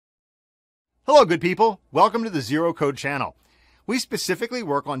Hello, good people. Welcome to the Zero Code channel. We specifically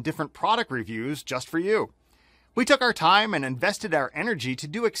work on different product reviews just for you. We took our time and invested our energy to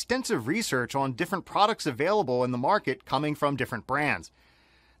do extensive research on different products available in the market coming from different brands.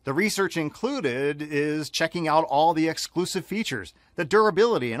 The research included is checking out all the exclusive features, the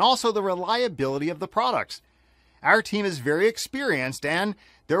durability, and also the reliability of the products. Our team is very experienced and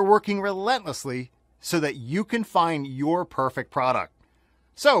they're working relentlessly so that you can find your perfect product.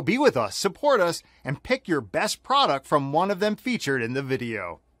 So be with us, support us, and pick your best product from one of them featured in the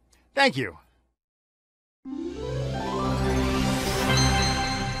video. Thank you.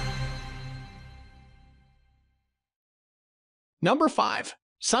 Number 5.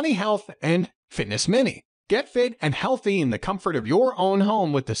 Sunny Health and Fitness Mini. Get fit and healthy in the comfort of your own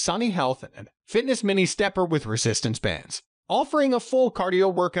home with the Sunny Health and Fitness Mini Stepper with resistance bands. Offering a full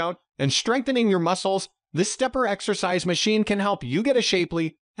cardio workout and strengthening your muscles, this stepper exercise machine can help you get a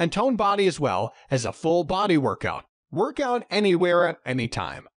shapely and toned body as well as a full body workout. Workout anywhere at any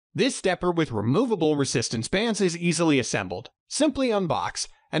time. This stepper with removable resistance bands is easily assembled. Simply unbox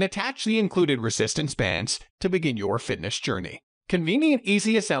and attach the included resistance bands to begin your fitness journey. Convenient,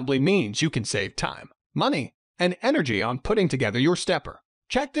 easy assembly means you can save time, money, and energy on putting together your stepper.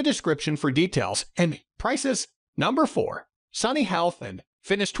 Check the description for details and prices. Number 4. Sunny Health and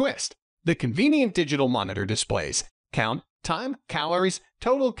Fitness Twist. The convenient digital monitor displays count, time, calories,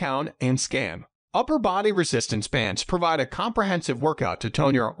 total count, and scan. Upper body resistance bands provide a comprehensive workout to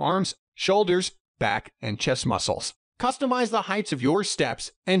tone your arms, shoulders, back, and chest muscles. Customize the heights of your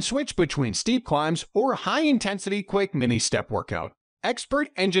steps and switch between steep climbs or high-intensity quick mini step workout. Expert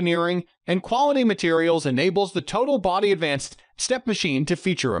engineering and quality materials enables the total body advanced step machine to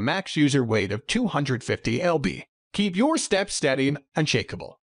feature a max user weight of 250 lb. Keep your steps steady and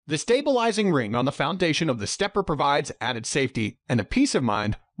unshakable. The stabilizing ring on the foundation of the stepper provides added safety and a peace of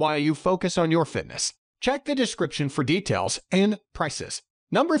mind while you focus on your fitness. Check the description for details and prices.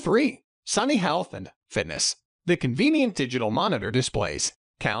 Number 3. Sunny Health and Fitness. The convenient digital monitor displays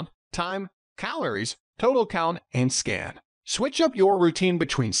count, time, calories, total count, and scan. Switch up your routine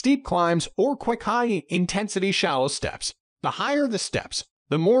between steep climbs or quick high-intensity shallow steps. The higher the steps,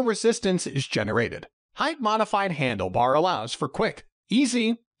 the more resistance is generated. Height-modified handlebar allows for quick,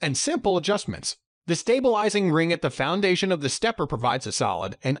 easy, and simple adjustments. The stabilizing ring at the foundation of the stepper provides a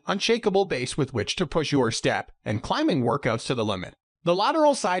solid and unshakable base with which to push your step and climbing workouts to the limit. The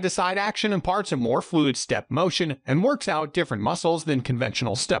lateral side-to-side action imparts a more fluid step motion and works out different muscles than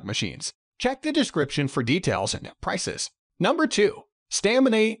conventional step machines. Check the description for details and prices. Number 2.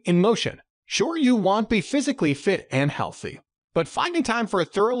 Stamina in Motion. Sure, you want to be physically fit and healthy, but finding time for a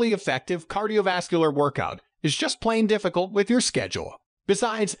thoroughly effective cardiovascular workout is just plain difficult with your schedule.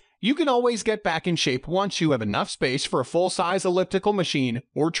 Besides, you can always get back in shape once you have enough space for a full-size elliptical machine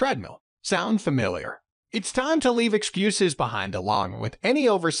or treadmill. Sound familiar? It's time to leave excuses behind along with any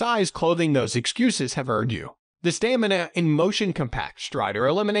oversized clothing those excuses have earned you. The Stamina in Motion Compact Strider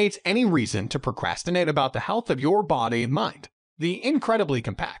eliminates any reason to procrastinate about the health of your body and mind. The incredibly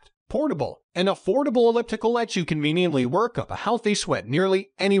compact, portable, and affordable elliptical lets you conveniently work up a healthy sweat nearly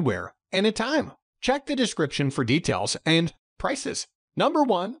anywhere, anytime. Check the description for details and prices. Number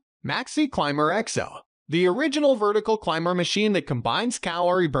 1. Maxi Climber XL. The original vertical climber machine that combines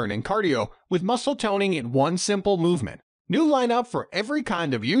calorie-burning cardio with muscle toning in one simple movement. New lineup for every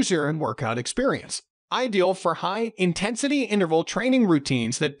kind of user and workout experience. Ideal for high-intensity interval training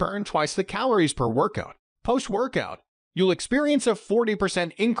routines that burn twice the calories per workout. Post-workout, you'll experience a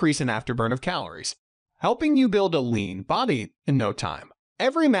 40% increase in afterburn of calories, helping you build a lean body in no time.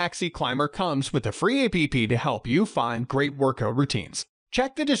 Every Maxi Climber comes with a free app to help you find great workout routines.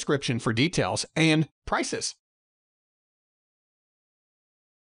 Check the description for details and prices.